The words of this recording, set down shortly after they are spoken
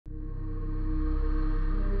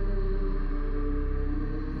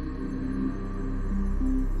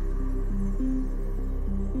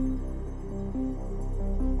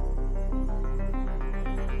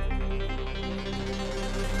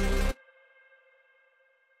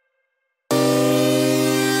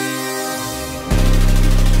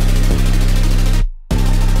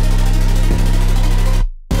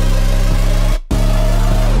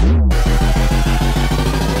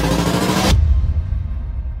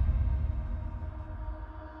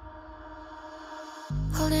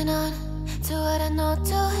Holding on to what I know,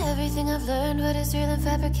 to everything I've learned. What is real and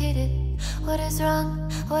fabricated? What is wrong?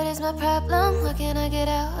 What is my problem? How can I get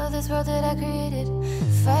out of this world that I created?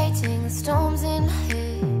 Fighting storms in my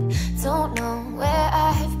head, don't know where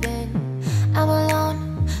I have been. I'm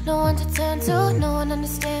alone, no one to turn to, no one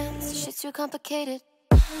understands. Shit's too complicated.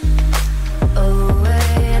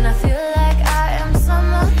 Away, and I feel like I am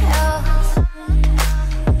someone else.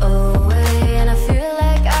 Away, and I feel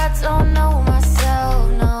like I don't know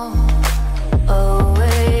myself, no.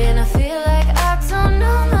 Away, and I feel like I don't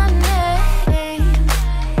know my name.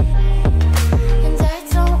 And I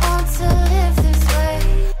don't want to live this way.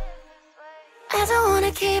 I don't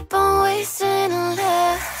wanna keep on wasting a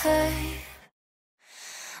life.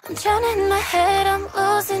 I'm drowning in my head, I'm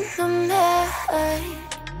losing the mind.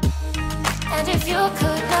 And if you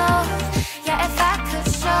could know, yeah, if I could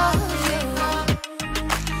show you,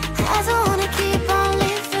 I don't wanna keep on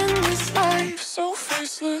living this life so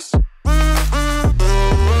faceless.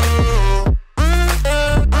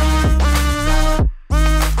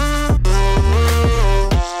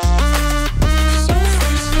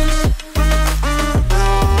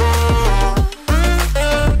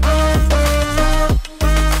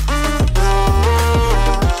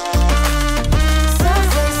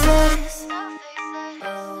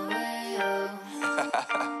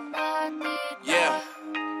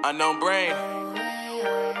 Unknown Brain,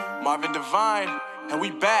 Marvin Divine, and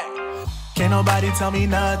we back. Can't nobody tell me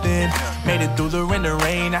nothing. Made it through the rain and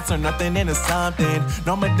rain, I turn nothing into something.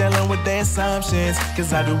 No more dealing with their assumptions,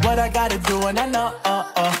 cause I do what I gotta do and I know,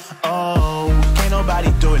 can't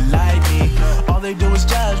nobody do it like me. All they do is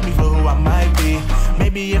judge me for who I might be.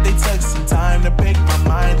 Maybe if they took some time to pick my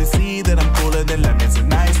mind, to see that I'm cooler than lemons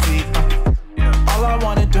and iced tea. All I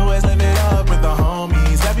wanna do is live it up with the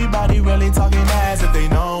homies. Everybody really talking as if they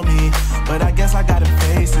know me, but I guess I gotta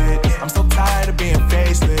face it. I'm so tired of being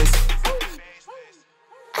faceless.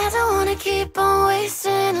 I don't wanna keep on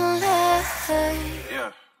wasting a life.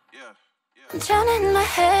 I'm drowning in my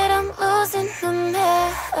head, I'm losing the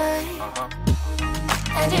mind.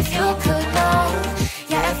 And if you could know,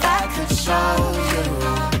 yeah, if I could show you,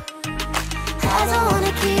 I don't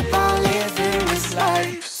wanna keep on living this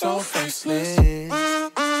life so faceless.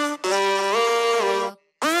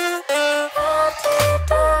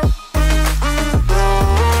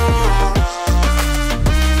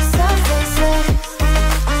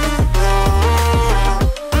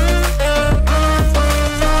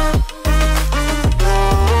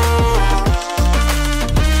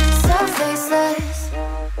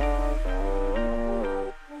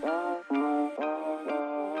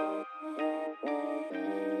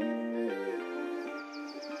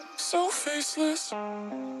 So faceless.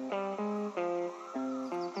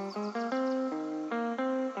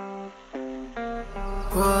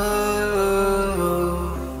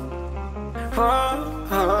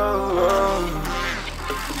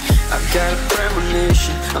 I've got a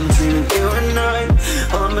premonition, I'm dreaming you and I.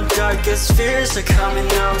 All my darkest fears are coming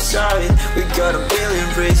outside. We got a billion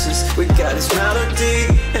races, we got this melody.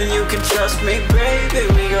 And you can trust me, baby,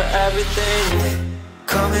 we got everything.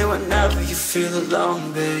 Call me whenever you feel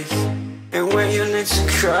alone, babe. And when you need to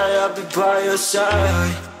cry, I'll be by your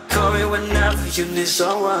side. Call me whenever you need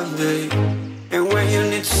someone, babe. And when you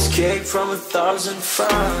need to escape from 1,000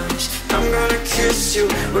 fires, I'm gonna kiss you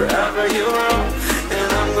wherever you are.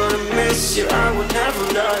 And I'm gonna miss you, I will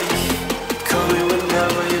never lie. Call me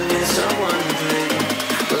whenever you need someone, babe.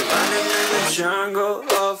 We're running in the jungle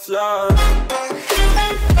of love.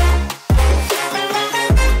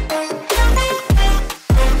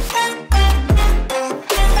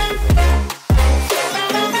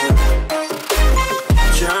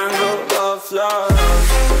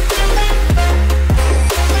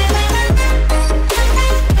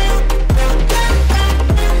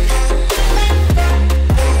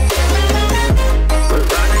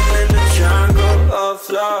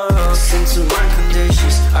 Listen to my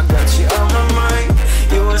conditions, I got you on my mind.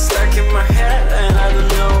 You were stuck in my head and I don't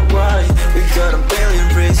know why. We got a billion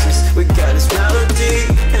races, we got this melody.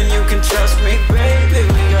 And you can trust me, baby,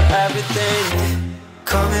 we got everything.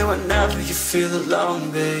 Call me whenever you feel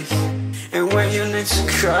alone, babe. And when you need to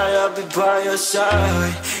cry, I'll be by your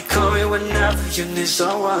side. Call me whenever you need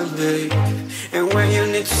someone, babe. And when you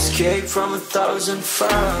need to escape from 1,000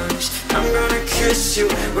 fires, I'm gonna kiss you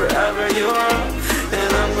wherever you are.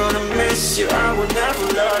 And I'm gonna miss you, I will never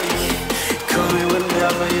lie. Call me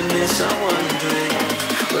whenever you need someone, babe.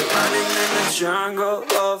 We're running in the jungle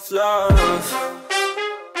of love.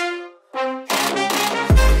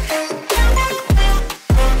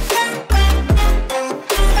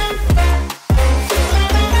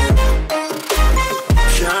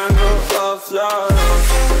 Love.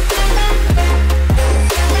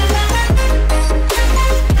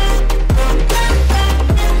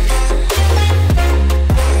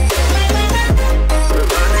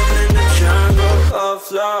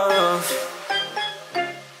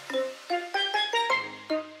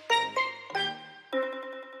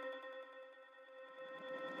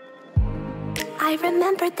 I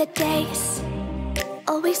remember the days,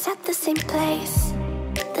 always at the same place,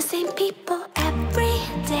 the same people every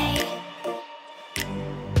day.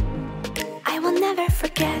 I will never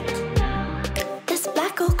forget this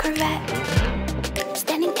black old Corvette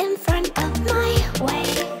standing in front of my way.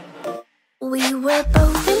 We were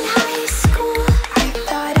both in high school. I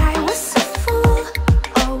thought I was a fool.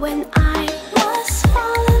 Oh, when I was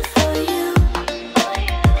falling for you.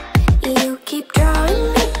 You keep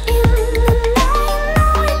drawing me in, and I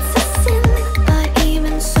know it's a sin, but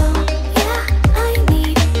even so, yeah, I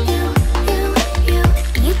need you.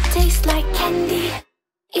 You taste like candy.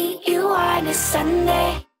 Eat you on a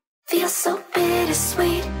Sunday. Feel so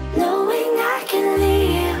bittersweet, knowing I can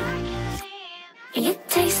leave. You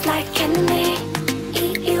taste like candy.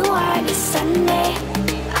 Eat you on a Sunday.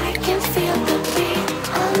 I can feel the beat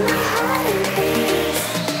on my heart and beats.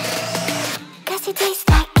 'Cause you taste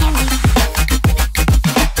like candy.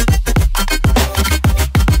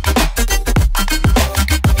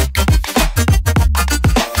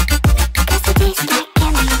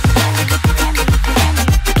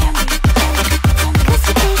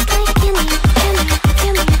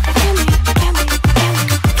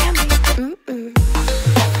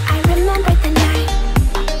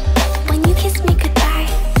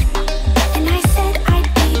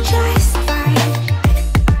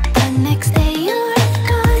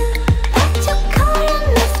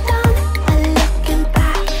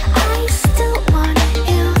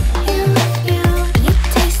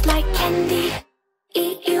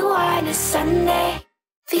 Sunday,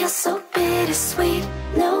 feel so bittersweet,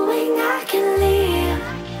 knowing I can leave.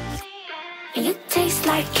 You taste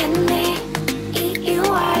like candy. Eat you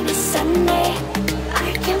on a Sunday.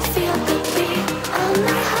 I can feel the beat on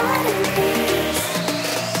my heart and beats.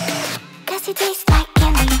 'Cause you taste like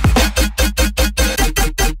candy.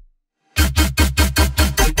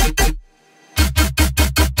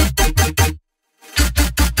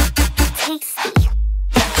 Tasty.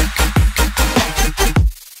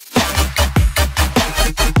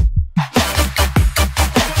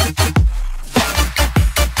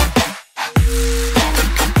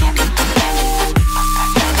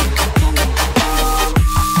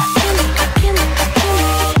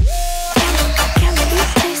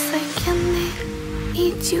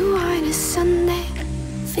 You on a Sunday,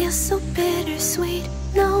 feel so bittersweet,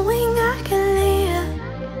 knowing I can live.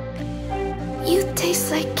 You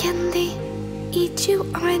taste like candy. Eat you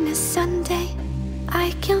on a Sunday.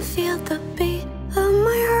 I can feel the beat of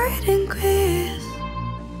my heart increase.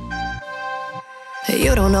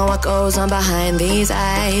 You don't know what goes on behind these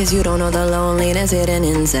eyes. You don't know the loneliness hidden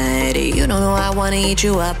inside. You don't know I wanna eat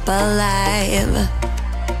you up alive.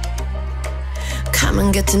 Come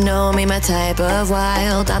and get to know me, my type of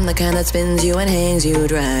wild. I'm the kind that spins you and hangs you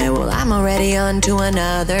dry. Well, I'm already on to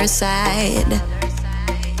another side.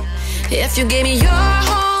 If you gave me your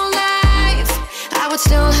whole life, I would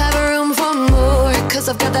still have room for more. 'Cause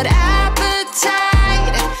I've got that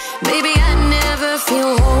appetite. Baby, I never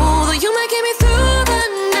feel whole. You might get me through the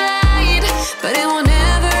night, but it will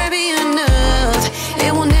never be enough.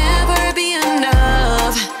 It will never be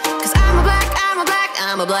enough. 'Cause I'm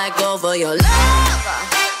a black gold for your love.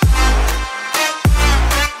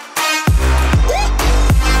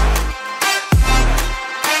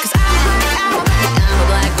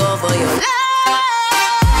 For your love,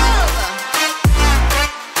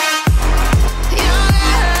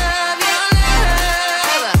 your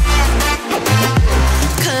love.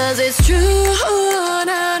 'Cause it's true,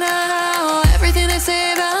 no, everything they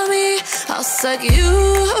say about me, I'll suck you,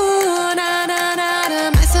 no, to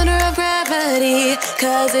my center of gravity.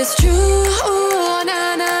 'Cause it's true,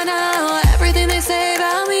 no, everything they say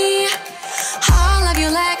about me, I'll love you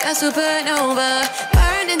like a supernova,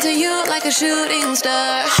 into you like a shooting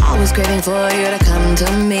star. Always craving for you to come to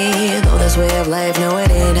me. Though this way of life, no, it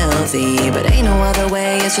ain't healthy, but ain't no other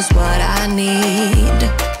way, it's just what I need.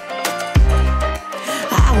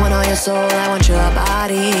 I want all your soul, I want your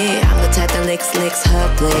body. I'm the type that licks her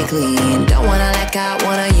play clean. Don't wanna let out,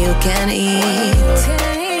 wanna you can eat.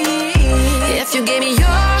 If you gave me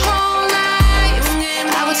your whole life,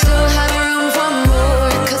 I would still have room for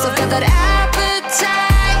more. 'Cause I've got that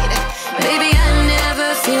appetite. Baby, I never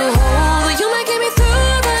feel whole. You might get me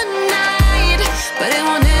through the night, but it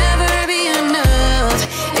will never be enough.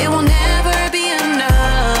 It will never be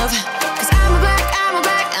enough. 'Cause I'm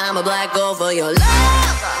a black gold for your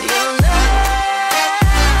love. Your love.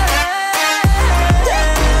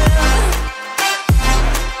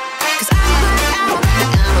 'Cause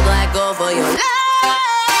I'm a black gold for your love.